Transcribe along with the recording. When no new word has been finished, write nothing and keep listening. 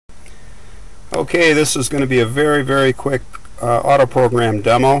Okay, this is going to be a very quick Autoprogram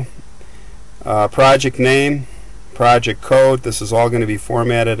demo. Project name, project code, this is all going to be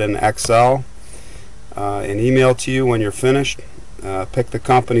formatted in Excel and emailed to you when you're finished. Pick the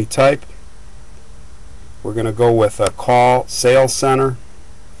company type. We're going to go with a call sales center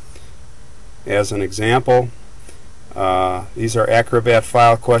as an example. These are Acrobat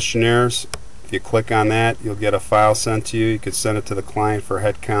file questionnaires. If you click on that, you'll get a file sent to you. You could send it to the client for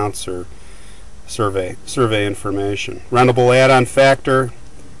head counts or survey information. Rentable add-on factor,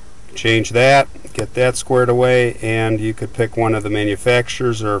 change that, get that squared away, and you could pick one of the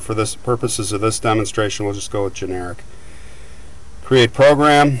manufacturers, or for this purposes of this demonstration we'll just go with generic. Create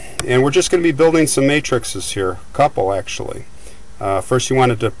program, and we're just going to be building some matrices here, a couple actually. First you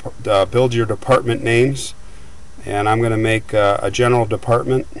want to build your department names, and I'm going to make a general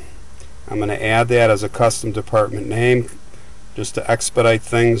department. I'm going to add that as a custom department name just to expedite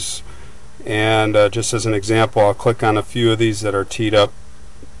things. And just as an example, I'll click on a few of these that are teed up.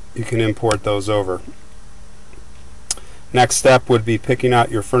 You can import those over. Next step would be picking out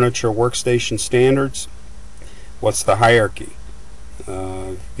your furniture workstation standards. What's the hierarchy?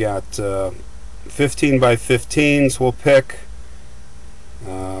 Got 15 by 15s we'll pick.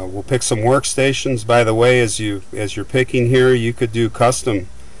 We'll pick some workstations. By the way, as you're picking here, you could do custom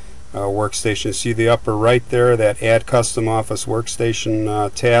workstations. See the upper right there, that Add Custom Office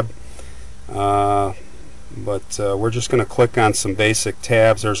Workstation tab. But we're just going to click on some basic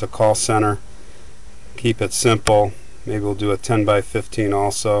tabs. There's a call center. Keep it simple. Maybe we'll do a 10 by 15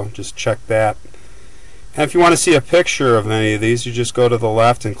 also. Just check that. And if you want to see a picture of any of these, you just go to the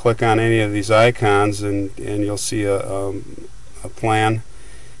left and click on any of these icons, and you'll see a plan.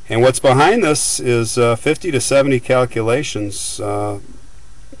 And what's behind this is 50 to 70 calculations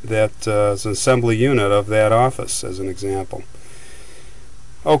that is an assembly unit of that office, as an example.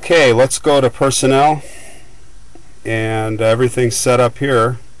 Okay, let's go to personnel, and everything's set up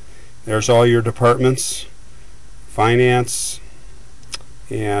here. There's all your departments, finance,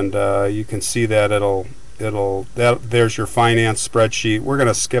 and you can see that there's your finance spreadsheet. We're going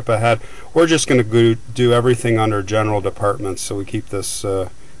to skip ahead. We're just going to do everything under general departments, so we keep this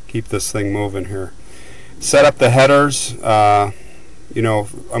thing moving here. Set up the headers. You know,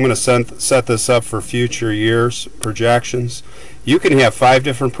 I'm going to set this up for future years projections. You can have 5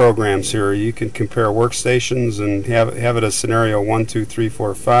 different programs here. You can compare workstations and have it as scenario 1, 2, 3,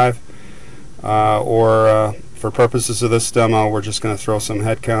 4, 5. Or for purposes of this demo, we're just going to throw some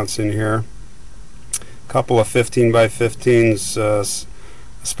head counts in here. A couple of 15 by 15s,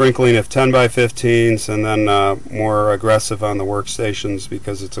 sprinkling of 10 by 15s, and then more aggressive on the workstations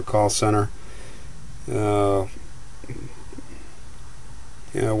because it's a call center.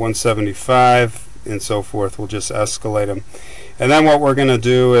 175 and so forth. We'll just escalate them. And then what we're going to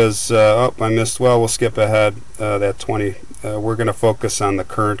do is, oh, I missed, well, we'll skip ahead that 20. We're going to focus on the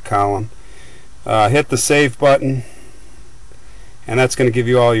current column. Hit the save button, and that's going to give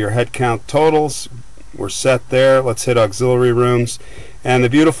you all your head count totals. We're set there. Let's hit auxiliary rooms. And the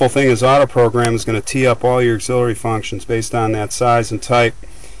beautiful thing is Autoprogram is going to tee up all your auxiliary functions based on that size and type.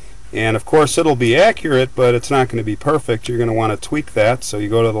 And of course it'll be accurate, but it's not going to be perfect. You're going to want to tweak that. So you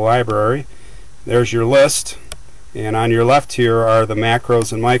go to the library. There's your list, and on your left here are the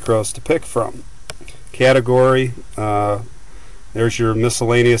macros and micros to pick from. Category, there's your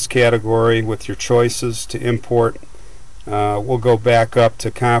miscellaneous category with your choices to import. We'll go back up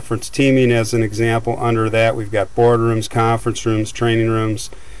to conference teaming as an example. Under that we've got boardrooms, conference rooms, training rooms.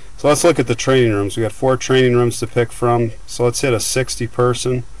 So let's look at the training rooms. We've got 4 training rooms to pick from. So let's hit a 60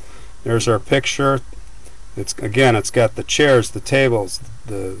 person. There's our picture. It's got the chairs, the tables,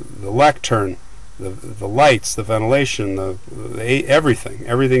 the lectern, the lights, the ventilation,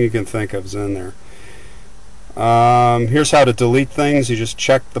 everything you can think of is in there. Here's how to delete things. You just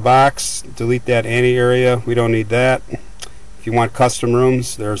check the box, delete that any area. We don't need that. If you want custom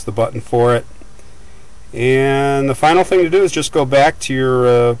rooms, there's the button for it. And the final thing to do is just go back to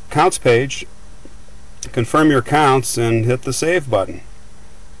your counts page, confirm your counts, and hit the save button.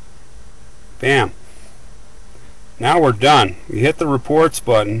 Bam. Now we're done. You hit the reports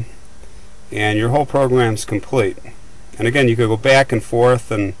button and your whole program's complete. And again, you could go back and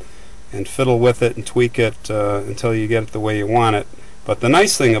forth and fiddle with it and tweak it until you get it the way you want it. But the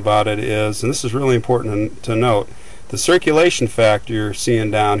nice thing about it is, and this is really important to note, the circulation factor you're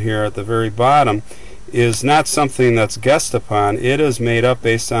seeing down here at the very bottom is not something that's guessed upon. It is made up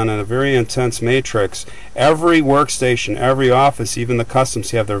based on a very intense matrix. Every workstation, every office, even the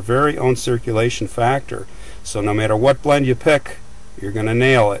customs, have their very own circulation factor. So no matter what blend you pick, you're going to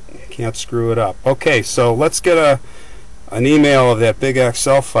nail it. Can't screw it up. Okay, so let's get an email of that big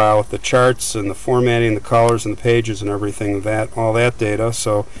Excel file with the charts and the formatting, the colors and the pages and everything, all that data.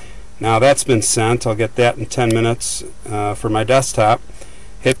 So now that's been sent. I'll get that in 10 minutes for my desktop.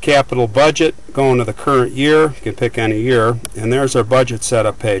 Hit capital budget, go into the current year. You can pick any year, and there's our budget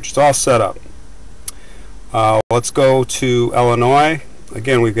setup page. It's all set up. Let's go to Illinois.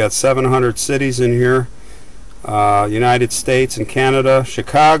 Again, we've got 700 cities in here. United States and Canada,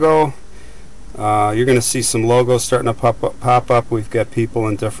 Chicago. You're going to see some logos starting to pop up. We've got people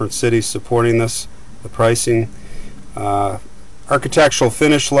in different cities supporting this, the pricing. Architectural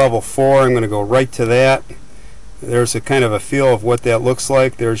finish level 4, I'm going to go right to that. There's a kind of a feel of what that looks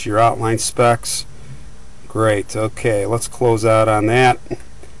like. There's your outline specs. Great. Okay, let's close out on that.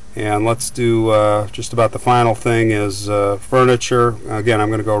 And let's do just about the final thing is furniture. Again, I'm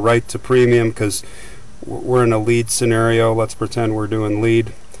going to go right to premium because we're in a lead scenario. Let's pretend we're doing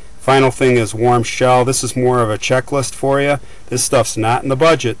lead. Final thing is warm shell. This is more of a checklist for you. This stuff's not in the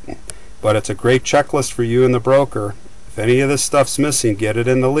budget, but it's a great checklist for you and the broker. If any of this stuff's missing, get it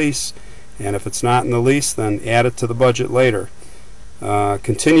in the lease. And if it's not in the lease, then add it to the budget later.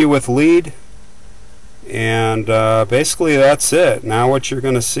 Continue with lead. And basically that's it. Now what you're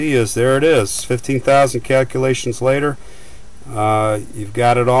going to see is there it is. 15,000 calculations later. You've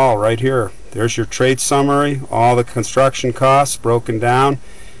got it all right here. There's your trade summary, all the construction costs broken down.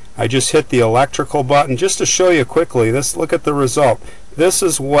 I just hit the electrical button just to show you quickly. Look at the result. This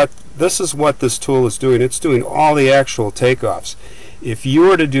is what this tool is doing. It's doing all the actual takeoffs. If you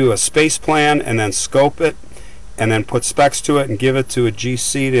were to do a space plan and then scope it and then put specs to it and give it to a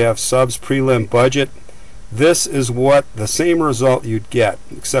GC to have subs prelim budget, this is what the same result you'd get,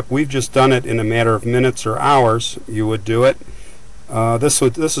 except we've just done it in a matter of minutes or hours. You would do it. This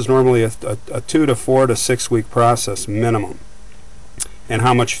is normally a 2 to 4 to 6 week process minimum. And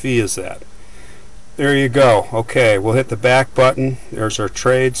how much fee is that? There you go. Okay, we'll hit the back button. There's our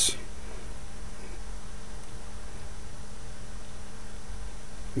trades.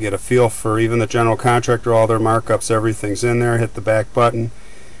 Get a feel for even the general contractor, all their markups, everything's in there. Hit the back button.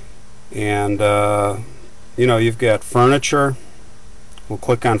 And you know, you've got furniture. We'll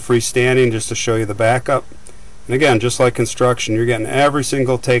click on freestanding just to show you the backup. And again, just like construction, you're getting every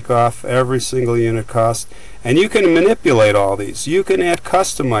single takeoff, every single unit cost, and you can manipulate all these. You can add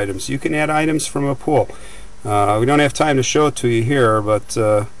custom items. You can add items from a pool. We don't have time to show it to you here, but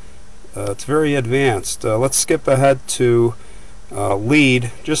it's very advanced. Let's skip ahead to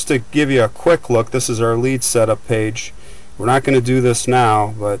lead just to give you a quick look. This is our lead setup page. We're not going to do this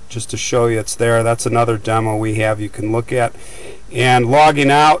now, but just to show you it's there. That's another demo we have you can look at. And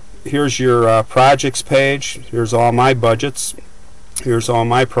logging out, here's your projects page. Here's all my budgets. Here's all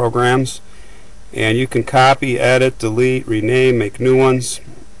my programs. And you can copy, edit, delete, rename, make new ones.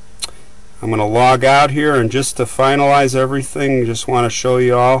 I'm going to log out here, and just to finalize everything, just want to show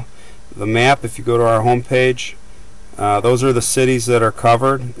you all the map. If you go to our home page, those are the cities that are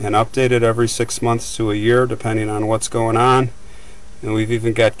covered and updated every 6 months to a year depending on what's going on. And we've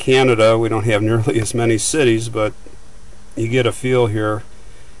even got Canada. We don't have nearly as many cities, but you get a feel here.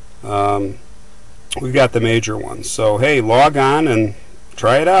 We've got the major ones. So hey, log on and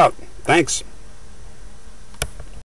try it out. Thanks.